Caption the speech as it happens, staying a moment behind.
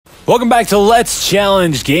Welcome back to Let's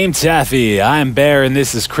Challenge GameTaffy. I'm Bear and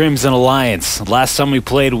this is Crimson Alliance. Last time we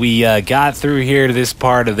played, we got through here to this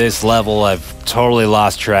part of this level. I've totally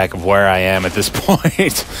lost track of where I am at this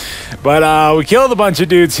point. But we killed a bunch of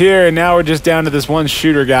dudes here and now we're just down to this one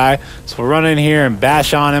shooter guy. So we'll run in here and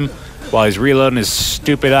bash on him while he's reloading his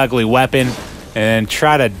stupid ugly weapon and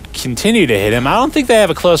try to continue to hit him. I don't think they have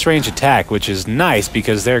a close range attack, which is nice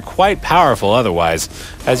because they're quite powerful otherwise.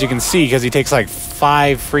 As you can see, because he takes like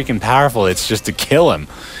 5 freaking powerful hits just to kill him.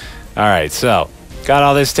 Alright, so got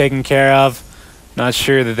all this taken care of. Not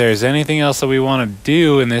sure that there's anything else that we want to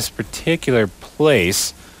do in this particular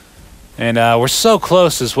place. And we're so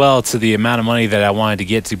close as well to the amount of money that I wanted to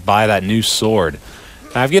get to buy that new sword.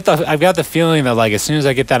 I've got the feeling that like as soon as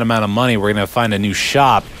I get that amount of money, we're going to find a new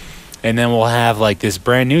shop. And then we'll have like this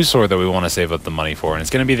brand new sword that we want to save up the money for. And it's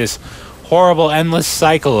going to be this horrible, endless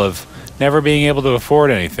cycle of never being able to afford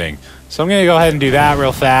anything. So I'm going to go ahead and do that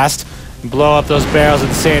real fast. And blow up those barrels at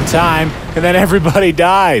the same time. And then everybody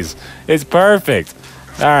dies. It's perfect.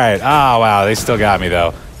 Alright. Oh, wow. They still got me,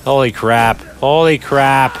 though. Holy crap. Holy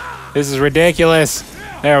crap. This is ridiculous.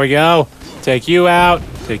 There we go. Take you out.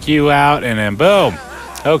 Take you out. And then boom.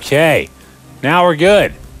 Okay. Now we're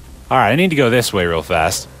good. Alright. I need to go this way real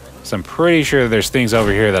fast. So I'm pretty sure there's things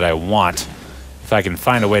over here that I want if I can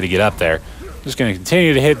find a way to get up there. I'm just going to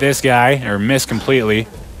continue to hit this guy, or miss completely,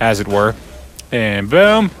 as it were. And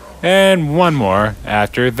boom, and one more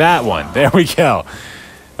after that one. There we go.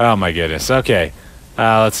 Oh my goodness. Okay,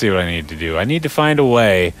 let's see what I need to do. I need to find a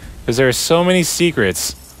way, because there are so many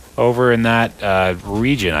secrets over in that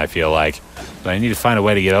region, I feel like. But I need to find a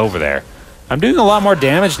way to get over there. I'm doing a lot more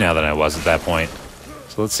damage now than I was at that point.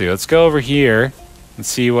 So let's see. Let's go over here. And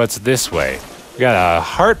see what's this way. We got a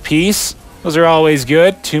heart piece. Those are always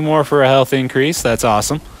good. 2 more for a health increase. That's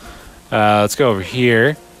awesome. Let's go over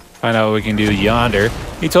here. Find out what we can do yonder.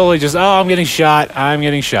 He totally just... Oh, I'm getting shot. I'm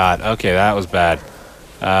getting shot. Okay, that was bad.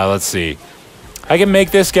 Let's see. I can make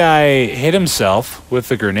this guy hit himself with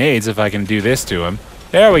the grenades if I can do this to him.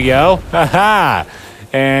 There we go. Haha.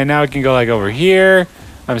 And now we can go like over here.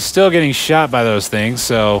 I'm still getting shot by those things,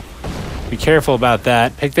 so... Be careful about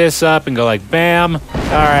that. Pick this up and go like bam.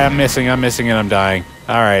 Alright, I'm missing, and I'm dying.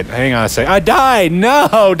 Alright, hang on a sec. I died!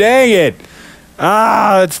 No! Dang it!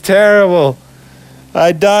 Ah, it's terrible.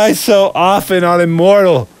 I die so often on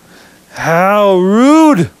Immortal. How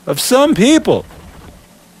rude of some people.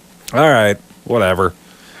 Alright, whatever.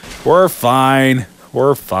 We're fine.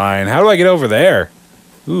 We're fine. How do I get over there?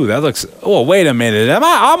 Ooh, that looks... Oh, wait a minute.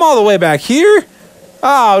 I'm all the way back here?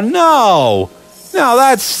 Oh, no! No,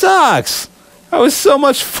 that sucks. I was so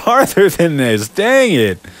much farther than this. Dang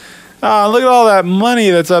it. Oh, look at all that money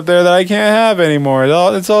that's up there that I can't have anymore.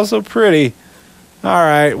 It's all so pretty.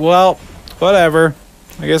 Alright, well, whatever.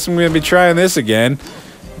 I guess I'm going to be trying this again.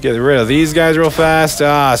 Get rid of these guys real fast.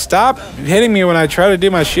 Ah, stop hitting me when I try to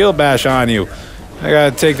do my shield bash on you. I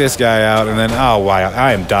gotta take this guy out and then... Oh, wow.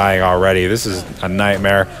 I am dying already. This is a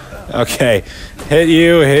nightmare. Okay. Hit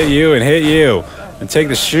you, and hit you. And take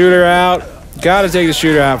the shooter out. Gotta take the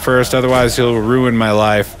shooter out first, otherwise he'll ruin my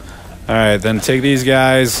life. Alright, then take these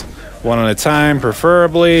guys one at a time,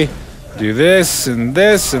 preferably. Do this, and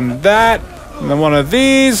that. And then one of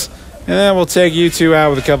these. And then we'll take you 2 out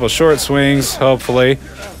with a couple short swings, hopefully.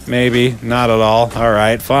 Maybe, not at all.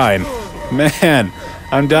 Alright, fine. Man,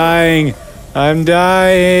 I'm dying. I'm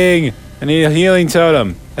dying. I need a healing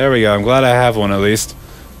totem. There we go. I'm glad I have one at least.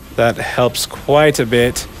 That helps quite a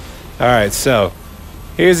bit. Alright, so...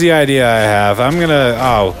 Here's the idea I have. I'm gonna...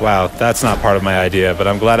 Oh, wow. That's not part of my idea, but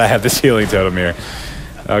I'm glad I have this healing totem here.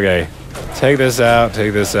 Okay. Take this out.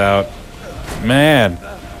 Take this out. Man.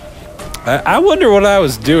 I wonder what I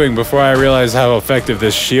was doing before I realized how effective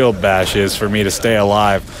this shield bash is for me to stay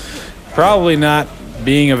alive. Probably not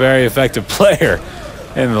being a very effective player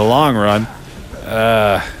in the long run.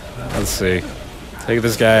 Let's see. Take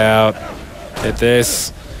this guy out. Hit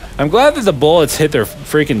this. I'm glad that the bullets hit their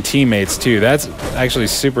freaking teammates, too. That's actually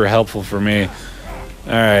super helpful for me.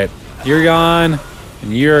 Alright. You're gone.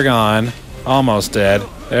 And you're gone. Almost dead.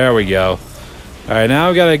 There we go. Alright, now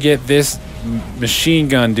I've got to get this machine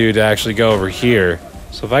gun dude to actually go over here.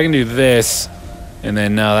 So if I can do this... And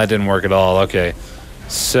then, no, that didn't work at all. Okay.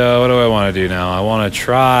 So, what do I want to do now? I want to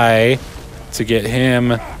try to get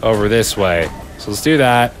him over this way. So let's do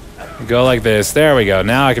that. Go like this. There we go.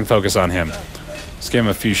 Now I can focus on him. Let's give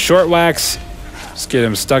him a few short whacks. Just get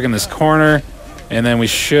him stuck in this corner. And then we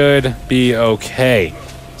should be okay.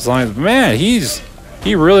 As long as... Man,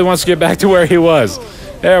 he really wants to get back to where he was.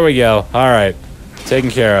 There we go. Alright.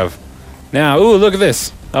 Taken care of. Now, ooh, look at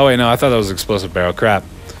this. Oh, wait, no. I thought that was explosive barrel. Crap.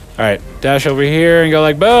 Alright. Dash over here and go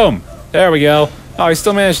like boom. There we go. Oh, he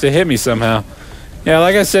still managed to hit me somehow. Yeah,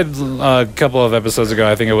 like I said a couple of episodes ago,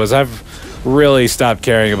 I think it was, I've really stopped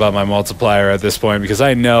caring about my multiplier at this point because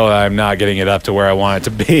I know I'm not getting it up to where I want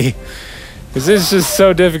it to be. Because it's just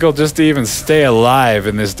so difficult just to even stay alive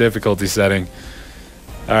in this difficulty setting.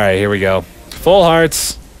 Alright, here we go. Full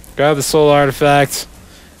hearts. Grab the soul artifact.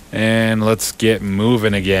 And let's get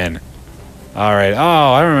moving again. Alright.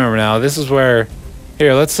 Oh, I remember now. This is where...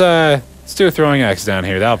 Here, let's do a throwing axe down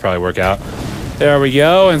here. That'll probably work out. There we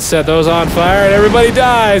go. And set those on fire. And everybody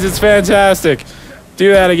dies. It's fantastic.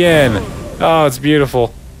 Do that again. Oh, it's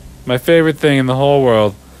beautiful. My favorite thing in the whole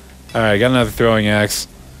world. Alright, got another throwing axe.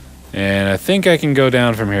 And I think I can go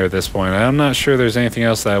down from here at this point. I'm not sure there's anything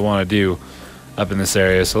else that I want to do up in this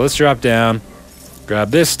area. So let's drop down. Grab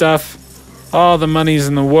this stuff. All the monies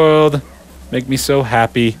in the world. Make me so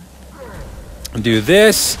happy. Do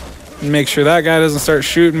this. And make sure that guy doesn't start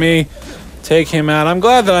shooting me. Take him out. I'm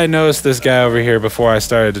glad that I noticed this guy over here before I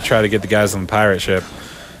started to try to get the guys on the pirate ship.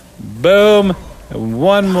 Boom.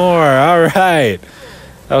 One more. All right.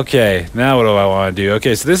 Okay, now what do I want to do?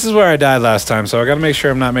 Okay, so this is where I died last time, so I got to make sure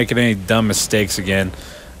I'm not making any dumb mistakes again.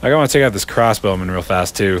 I want to take out this crossbowman real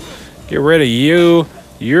fast, too. Get rid of you.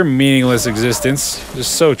 Your meaningless existence.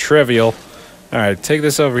 Just so trivial. Alright, take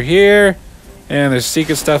this over here. And there's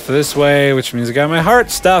secret stuff this way, which means I got my heart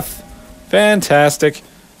stuff. Fantastic.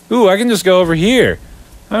 Ooh, I can just go over here.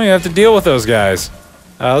 I don't even have to deal with those guys.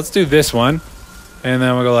 Let's do this one. And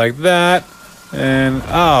then we'll go like that. And,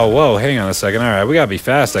 oh, whoa, hang on a second. Alright, we gotta be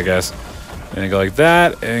fast, I guess. And go like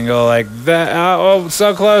that, and go like that. Oh,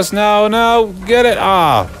 so close. No, no, get it.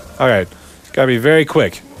 Ah. Alright, gotta be very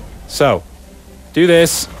quick. So, do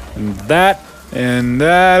this, and that, and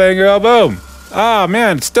go boom. Ah,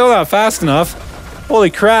 man, it's still not fast enough. Holy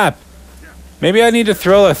crap. Maybe I need to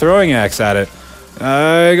throw a throwing axe at it.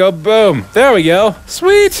 Go boom. There we go.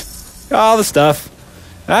 Sweet. Got all the stuff.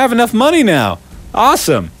 I have enough money now.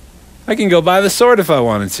 Awesome. I can go buy the sword if I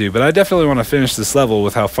wanted to, but I definitely want to finish this level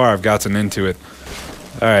with how far I've gotten into it.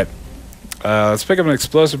 Alright. Let's pick up an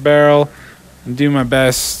explosive barrel and do my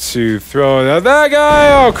best to throw it at that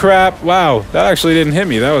guy. Oh, crap. Wow. That actually didn't hit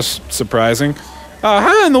me. That was surprising.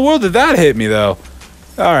 How in the world did that hit me, though?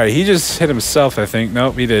 Alright, he just hit himself, I think.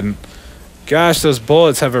 Nope, he didn't. Gosh, those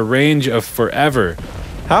bullets have a range of forever.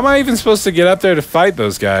 How am I even supposed to get up there to fight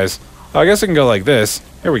those guys? Oh, I guess I can go like this.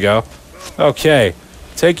 Here we go. Okay.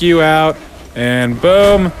 Take you out, and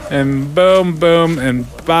boom, and boom, and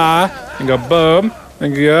bah, and go boom,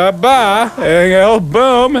 and go bah, and go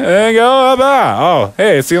boom, and go bah. Oh,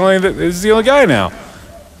 hey, it's the only guy now.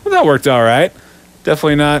 Well, that worked all right.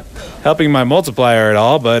 Definitely not helping my multiplier at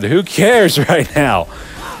all, but who cares right now?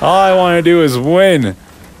 All I want to do is win.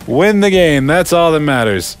 Win the game. That's all that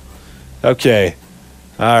matters. Okay.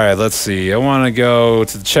 All right, let's see. I want to go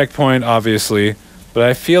to the checkpoint, obviously, but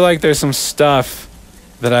I feel like there's some stuff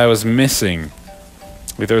that I was missing.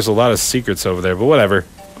 Like there's a lot of secrets over there, but whatever.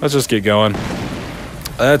 Let's just get going.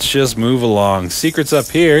 Let's just move along. Secrets up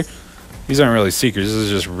here. These aren't really secrets. This is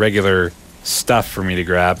just regular stuff for me to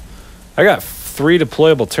grab. I got 3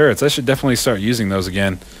 deployable turrets. I should definitely start using those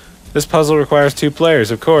again. This puzzle requires 2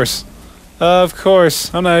 players, of course. Of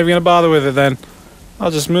course. I'm not even going to bother with it then.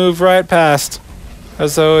 I'll just move right past.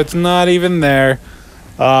 As though it's not even there.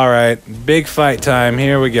 Alright, big fight time.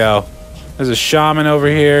 Here we go. There's a shaman over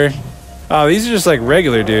here. Oh, these are just like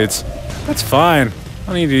regular dudes. That's fine. I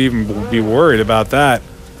don't need to even be worried about that.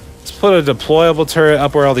 Let's put a deployable turret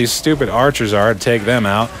up where all these stupid archers are and take them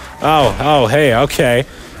out. Oh, hey, okay.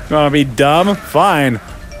 You want to be dumb? Fine.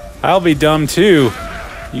 I'll be dumb too.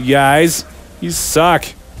 You guys. You suck.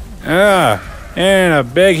 And a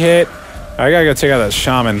big hit. I gotta go take out that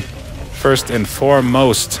shaman. First and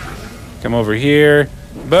foremost. Come over here.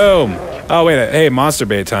 Boom. Oh, wait. Hey, monster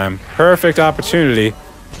bait time. Perfect opportunity.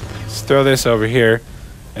 Let's throw this over here.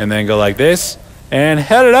 And then go like this. And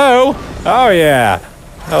hello. Oh, yeah.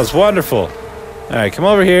 That was wonderful. All right, come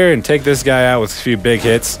over here and take this guy out with a few big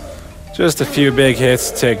hits. Just a few big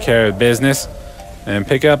hits to take care of business. And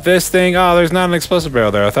pick up this thing. Oh, there's not an explosive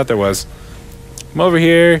barrel there. I thought there was. Come over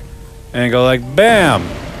here and go like bam.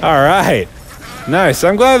 All right. Nice.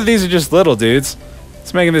 I'm glad that these are just little dudes.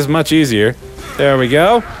 It's making this much easier. There we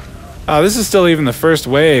go. Oh, this is still even the first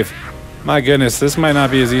wave. My goodness, this might not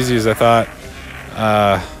be as easy as I thought.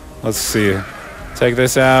 Let's see. Take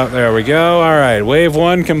this out. There we go. All right, wave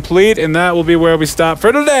 1 complete, and that will be where we stop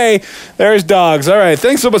for today. There's dogs. All right,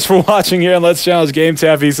 thanks so much for watching here on Let's Challenge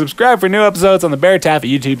GameTaffy. Subscribe for new episodes on the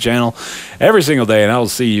GameTaffy YouTube channel every single day, and I will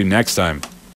see you next time.